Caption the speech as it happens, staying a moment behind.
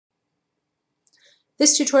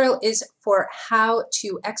This tutorial is for how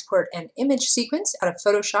to export an image sequence out of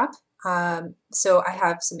Photoshop. So I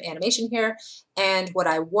have some animation here, and what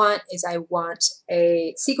I want is I want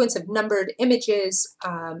a sequence of numbered images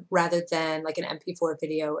rather than like an MP4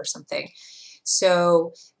 video or something.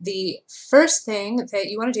 So the first thing that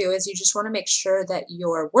you want to do is you just want to make sure that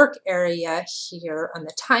your work area here on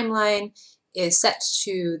the timeline is set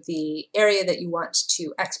to the area that you want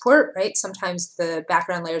to export, right? Sometimes the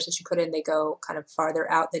background layers that you put in, they go kind of farther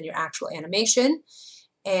out than your actual animation.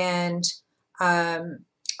 And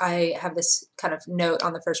I have this kind of note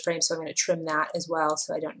on the first frame, so I'm going to trim that as well,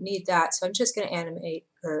 so I don't need that. So I'm just going to animate,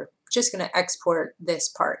 or just going to export this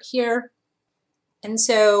part here. And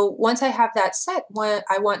so once I have that set,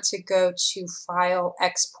 I want to go to File,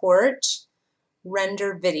 Export,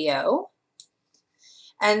 Render Video.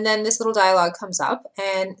 And then this little dialog comes up,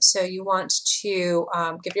 and so you want to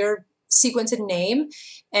give your sequence a name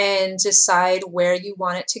and decide where you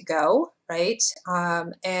want it to go, right?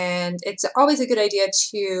 And it's always a good idea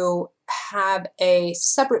to have a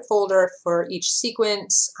separate folder for each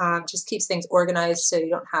sequence. Just keeps things organized so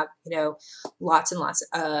you don't have, lots and lots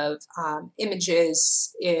of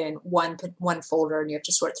images in one folder and you have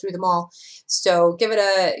to sort through them all. So give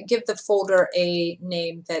the folder a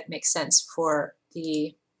name that makes sense for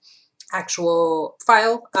the actual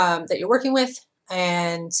file that you're working with.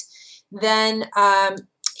 And then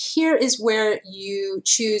here is where you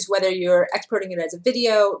choose whether you're exporting it as a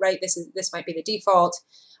video, right? This might be the default,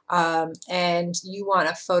 and you want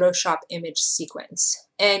a Photoshop image sequence.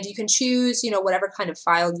 And you can choose, whatever kind of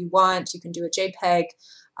file you want. You can do a JPEG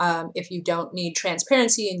if you don't need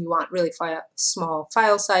transparency and you want really small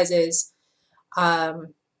file sizes. PNGs,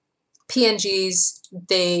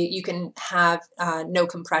 you can have no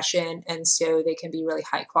compression, and so they can be really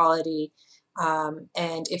high quality.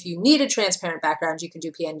 And if you need a transparent background, you can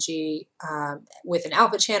do PNG with an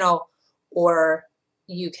alpha channel, or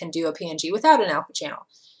you can do a PNG without an alpha channel.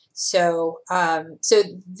 So, so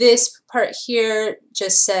this part here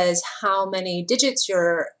just says how many digits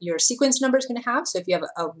your sequence number is going to have. So if you have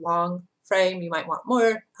a long frame, you might want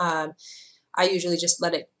more. I usually just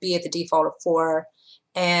let it be at the default of 4.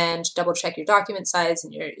 And double check your document size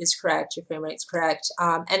and is correct, your frame rate is correct.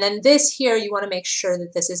 And then this here, you want to make sure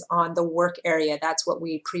that this is on the work area. That's what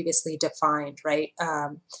we previously defined, right?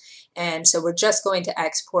 And so we're just going to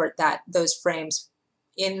export those frames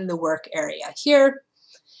in the work area here.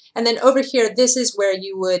 And then over here, this is where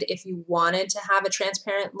you would, if you wanted to have a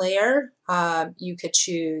transparent layer, you could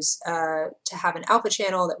choose to have an alpha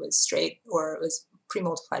channel that was straight, or it was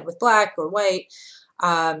pre-multiplied with black or white.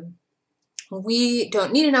 We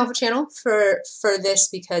don't need an alpha channel for this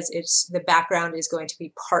because the background is going to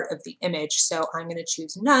be part of the image. So I'm going to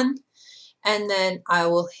choose none, and then I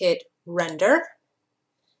will hit render.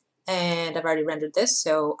 And I've already rendered this,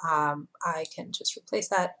 so I can just replace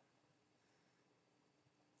that.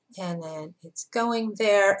 And then it's going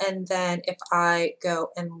there. And then if I go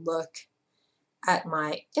and look at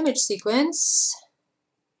my image sequence,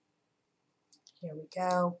 here we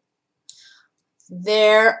go.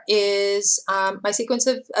 There is my sequence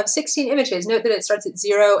of 16 images. Note that it starts at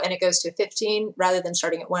 0 and it goes to 15 rather than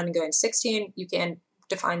starting at 1 and going to 16. You can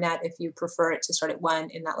define that if you prefer it to start at 1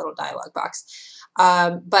 in that little dialog box.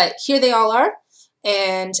 But here they all are,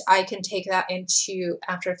 and I can take that into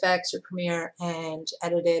After Effects or Premiere and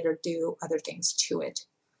edit it or do other things to it.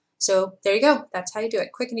 So there you go. That's how you do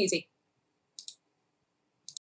it. Quick and easy.